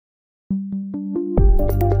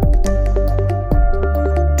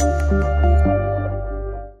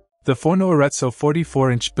The FORNO Arezzo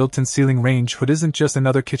 44-inch built-in ceiling range hood isn't just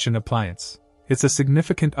another kitchen appliance. It's a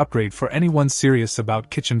significant upgrade for anyone serious about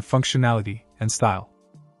kitchen functionality and style.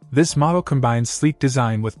 This model combines sleek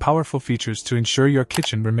design with powerful features to ensure your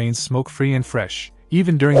kitchen remains smoke-free and fresh,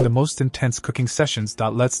 even during the most intense cooking sessions.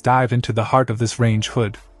 Let's dive into the heart of this range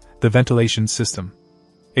hood, the ventilation system.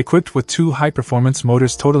 Equipped with two high-performance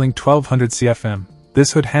motors totaling 1200 CFM,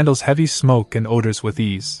 this hood handles heavy smoke and odors with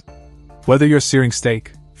ease. Whether you're searing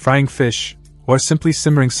steak, frying fish, or simply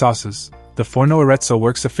simmering sauces, the FORNO Arezzo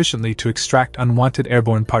works efficiently to extract unwanted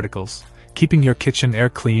airborne particles, keeping your kitchen air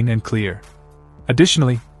clean and clear.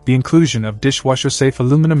 Additionally, the inclusion of dishwasher-safe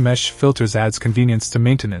aluminum mesh filters adds convenience to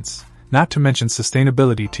maintenance, not to mention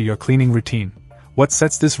sustainability to your cleaning routine. What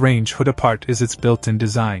sets this range hood apart is its built-in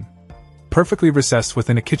design. Perfectly recessed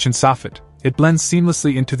within a kitchen soffit, it blends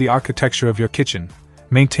seamlessly into the architecture of your kitchen,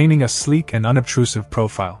 maintaining a sleek and unobtrusive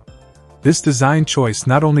profile. This design choice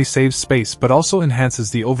not only saves space but also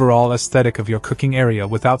enhances the overall aesthetic of your cooking area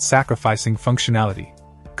without sacrificing functionality.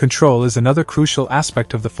 Control is another crucial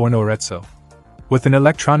aspect of the FORNO Arezzo. With an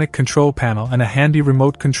electronic control panel and a handy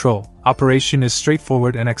remote control, operation is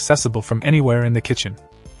straightforward and accessible from anywhere in the kitchen.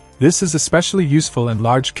 This is especially useful in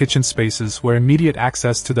large kitchen spaces where immediate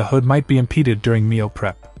access to the hood might be impeded during meal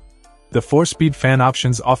prep. The 4-speed fan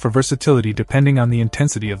options offer versatility depending on the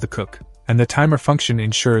intensity of the cook, and the timer function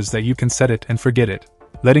ensures that you can set it and forget it,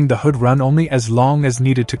 letting the hood run only as long as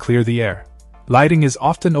needed to clear the air. Lighting is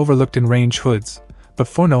often overlooked in range hoods, but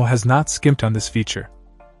FORNO has not skimped on this feature.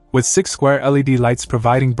 With 6 square LED lights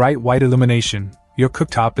providing bright white illumination, your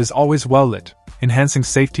cooktop is always well lit, enhancing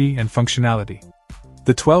safety and functionality.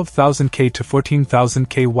 The 12,000K to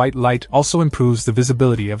 14,000K white light also improves the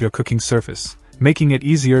visibility of your cooking surface, making it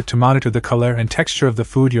easier to monitor the color and texture of the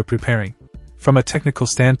food you're preparing. From a technical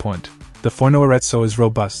standpoint, the FORNO Arezzo is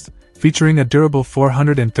robust, featuring a durable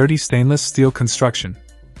 430 stainless steel construction,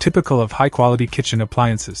 typical of high-quality kitchen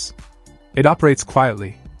appliances. It operates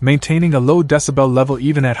quietly, maintaining a low decibel level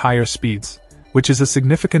even at higher speeds, which is a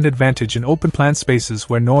significant advantage in open-plan spaces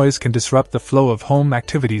where noise can disrupt the flow of home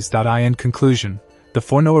activities. In conclusion, the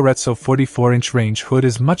FORNO Arezzo 44-inch range hood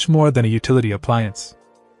is much more than a utility appliance.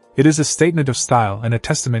 It is a statement of style and a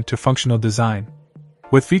testament to functional design.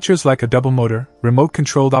 With features like a double motor,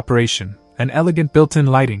 remote-controlled operation, and elegant built-in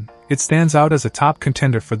lighting, it stands out as a top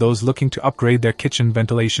contender for those looking to upgrade their kitchen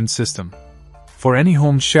ventilation system. For any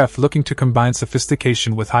home chef looking to combine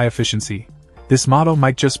sophistication with high efficiency, this model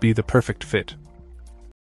might just be the perfect fit.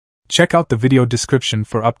 Check out the video description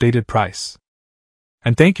for updated price.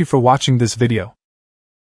 And thank you for watching this video.